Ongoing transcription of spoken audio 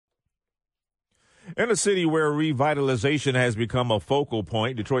In a city where revitalization has become a focal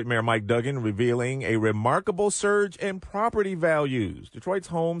point, Detroit Mayor Mike Duggan revealing a remarkable surge in property values. Detroit's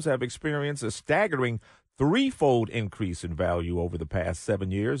homes have experienced a staggering threefold increase in value over the past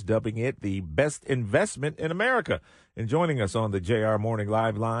 7 years, dubbing it the best investment in America. And joining us on the JR Morning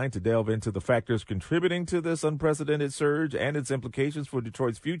Live line to delve into the factors contributing to this unprecedented surge and its implications for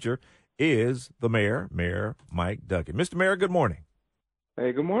Detroit's future is the mayor, Mayor Mike Duggan. Mr. Mayor, good morning.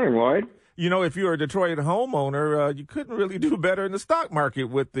 Hey, good morning, Lloyd. You know, if you're a Detroit homeowner, you couldn't really do better in the stock market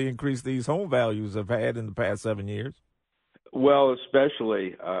with the increase these home values have had in the past 7 years. Well,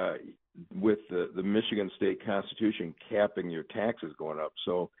 especially with the Michigan State Constitution capping your taxes going up.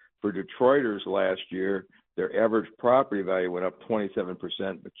 So for Detroiters last year, their average property value went up 27%,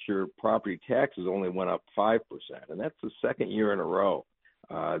 but your property taxes only went up 5%. And that's the second year in a row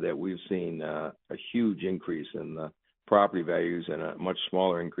that we've seen a huge increase in the property values and a much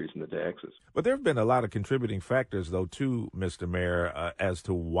smaller increase in the taxes. But there have been a lot of contributing factors, though, too, Mr. Mayor, as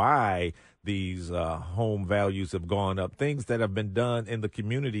to why these home values have gone up, things that have been done in the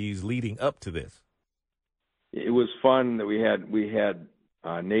communities leading up to this. It was fun that we had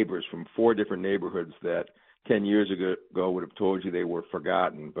neighbors from 4 different neighborhoods that 10 years ago would have told you they were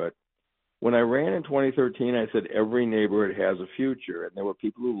forgotten. But when I ran in 2013, I said every neighborhood has a future. And there were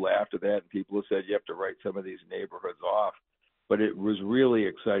people who laughed at that and people who said you have to write some of these neighborhoods off. But it was really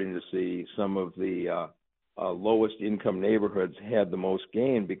exciting to see some of the lowest income neighborhoods had the most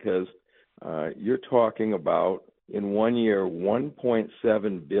gain because you're talking about, in 1 year,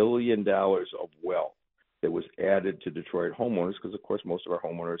 $1.7 billion of wealth that was added to Detroit homeowners because, of course, most of our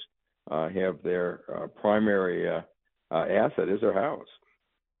homeowners have their primary asset is their house.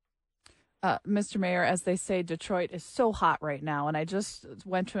 Mr. Mayor, as they say, Detroit is so hot right now, and I just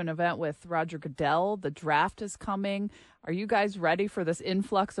went to an event with Roger Goodell. The draft is coming. Are you guys ready for this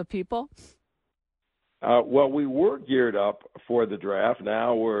influx of people? Well, we were geared up for the draft.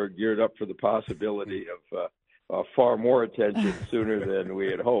 Now we're geared up for the possibility of far more attention sooner than we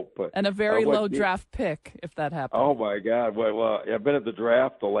had hoped. But, and a very low draft pick, if that happens. Oh, my God. Well, I've been at the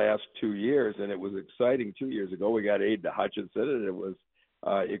draft the last 2 years, and it was exciting 2 years ago. We got Aiden Hutchinson, and it was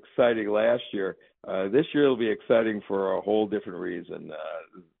exciting last year. This year it'll be exciting for a whole different reason.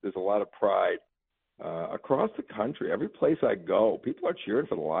 There's a lot of pride across the country. Every place I go, people are cheering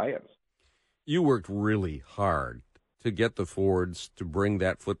for the Lions. You worked really hard to get the Fords to bring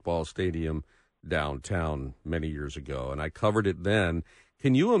that football stadium downtown many years ago, and I covered it then.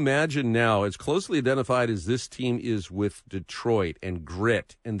 Can you imagine now, as closely identified as this team is with Detroit and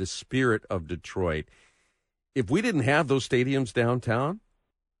grit and the spirit of Detroit, if we didn't have those stadiums downtown?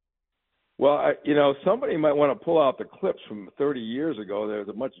 Well, somebody might want to pull out the clips from 30 years ago. There's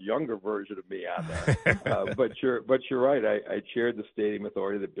a much younger version of me on there. But you're right. I chaired the stadium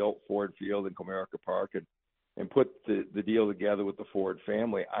authority that built Ford Field and Comerica Park and put the deal together with the Ford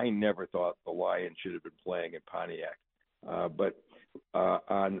family. I never thought the Lions should have been playing in Pontiac. But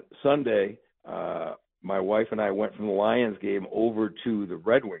on Sunday, my wife and I went from the Lions game over to the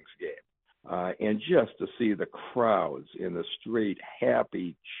Red Wings game. And just to see the crowds in the street,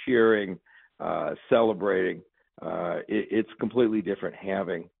 happy, cheering, celebrating, it's completely different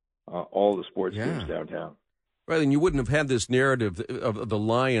having all the sports teams downtown. Right, and you wouldn't have had this narrative of the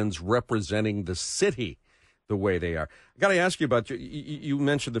Lions representing the city the way they are. I got to ask you about, you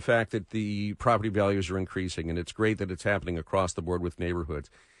mentioned the fact that the property values are increasing, and it's great that it's happening across the board with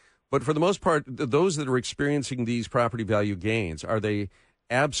neighborhoods. But for the most part, those that are experiencing these property value gains, are they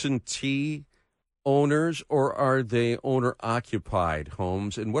absentee owners or are they owner-occupied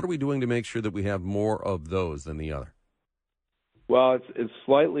homes? And what are we doing to make sure that we have more of those than the other? Well, it's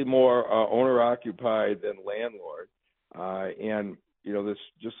slightly more owner-occupied than landlord. And,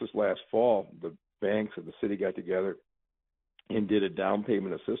 this last fall, the banks and the city got together and did a down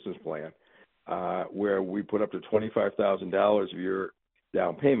payment assistance plan where we put up to $25,000 of your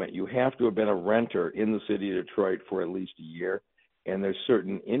down payment. You have to have been a renter in the city of Detroit for at least a year. And there's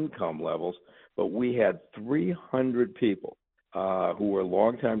certain income levels, but we had 300 people who were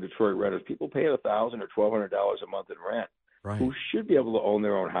longtime Detroit renters, people paying $1,000 or $1,200 a month in rent, right, who should be able to own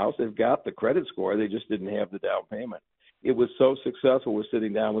their own house. They've got the credit score. They just didn't have the down payment. It was so successful. We're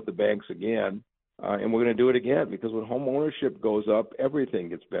sitting down with the banks again, and we're going to do it again because when home ownership goes up, everything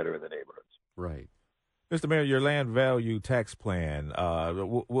gets better in the neighborhoods. Right. Mr. Mayor, your land value tax plan,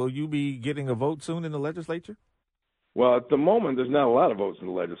 will you be getting a vote soon in the legislature? Well, at the moment, there's not a lot of votes in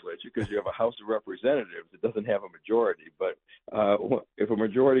the legislature because you have a House of Representatives that doesn't have a majority. But if a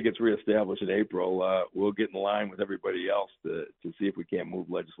majority gets reestablished in April, we'll get in line with everybody else to see if we can't move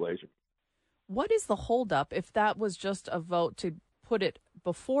legislation. What is the holdup if that was just a vote to put it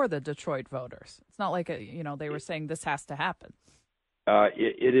before the Detroit voters. It's not like, they were saying this has to happen.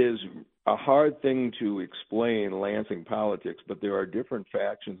 It is a hard thing to explain Lansing politics, but there are different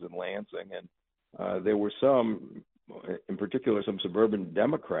factions in Lansing, and there were some, in particular, some suburban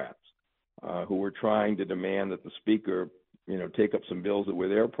Democrats who were trying to demand that the speaker, take up some bills that were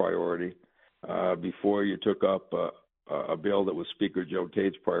their priority before you took up a bill that was Speaker Joe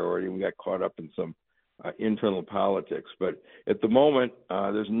Tate's priority. We got caught up in some internal politics. But at the moment,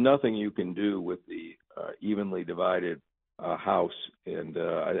 there's nothing you can do with the evenly divided House, and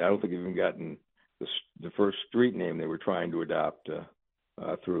I don't think we've even gotten the first street name they were trying to adopt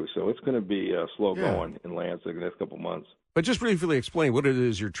through. So it's going to be slow going in Lansing the next couple of months. But just briefly explain what it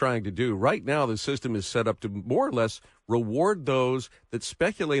is you're trying to do. Right now, the system is set up to more or less reward those that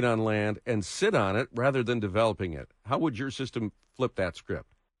speculate on land and sit on it rather than developing it. How would your system flip that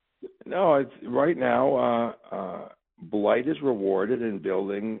script? No, right now, blight is rewarded and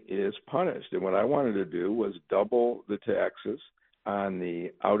building is punished. And what I wanted to do was double the taxes on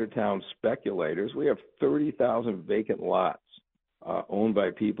the out-of-town speculators. We have 30,000 vacant lots owned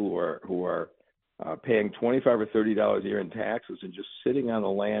by people who are paying $25 or $30 a year in taxes and just sitting on the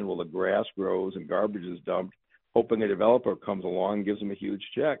land while the grass grows and garbage is dumped, hoping a developer comes along and gives them a huge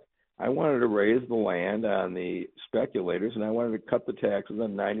check. I wanted to raise the land on the speculators, and I wanted to cut the taxes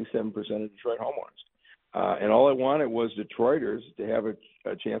on 97% of Detroit homeowners. And all I wanted was Detroiters to have a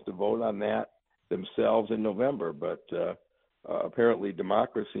chance to vote on that themselves in November. But apparently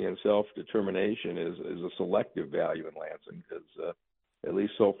democracy and self-determination is a selective value in Lansing because at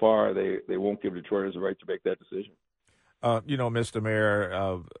least so far, they won't give Detroiters the right to make that decision. Mr.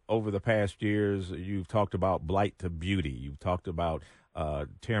 Mayor, over the past years, you've talked about blight to beauty. You've talked about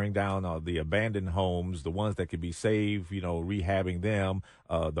tearing down the abandoned homes, the ones that could be saved, rehabbing them,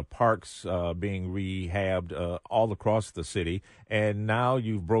 the parks being rehabbed all across the city. And now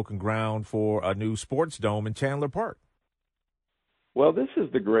you've broken ground for a new sports dome in Chandler Park. Well, this is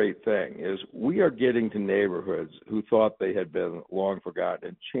the great thing, is we are getting to neighborhoods who thought they had been long forgotten.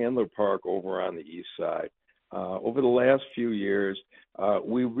 In Chandler Park over on the east side, over the last few years,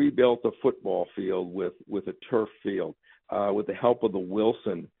 we rebuilt a football field with a turf field. With the help of the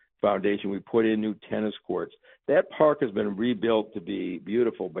Wilson Foundation, we put in new tennis courts. That park has been rebuilt to be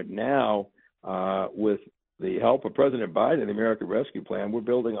beautiful, but now with the help of President Biden and the American Rescue Plan, we're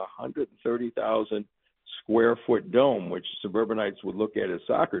building a 130,000 square foot dome, which suburbanites would look at as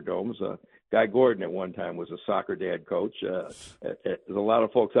soccer domes. Guy Gordon at one time was a soccer dad coach. As a lot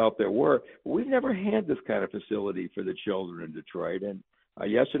of folks out there were. We've never had this kind of facility for the children in Detroit. And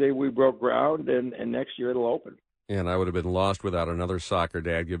yesterday we broke ground, and next year it'll open. And I would have been lost without another soccer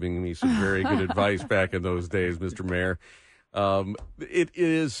dad giving me some very good advice back in those days, Mr. Mayor.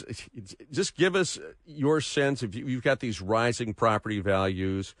 Just give us your sense. If you've got these rising property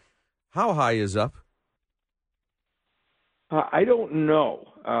values, how high is up? I don't know.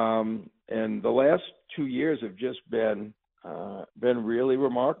 And the last 2 years have just been really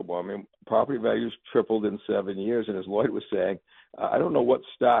remarkable. I mean, property values tripled in 7 years. And as Lloyd was saying, I don't know what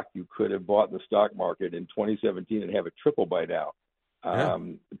stock you could have bought in the stock market in 2017 and have it triple by now.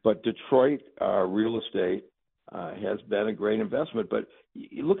 But Detroit real estate has been a great investment. But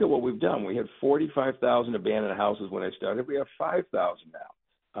you look at what we've done. We had 45,000 abandoned houses when I started. We have 5,000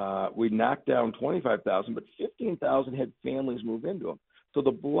 now. We knocked down 25,000, but 15,000 had families move into them. So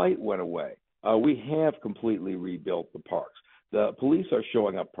the blight went away. We have completely rebuilt the parks. The police are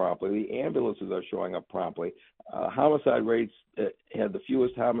showing up promptly. The ambulances are showing up promptly. Homicide rates had the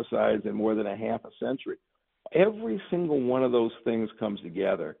fewest homicides in more than a half a century. Every single one of those things comes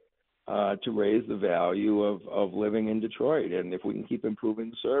together to raise the value of living in Detroit. And if we can keep improving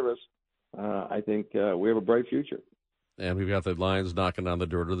the service, I think we have a bright future. And we've got the Lions knocking on the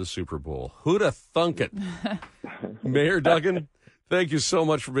door to the Super Bowl. Who'da thunk it? Mayor Duggan, thank you so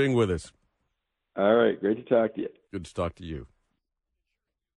much for being with us. All right. Great to talk to you. Good to talk to you.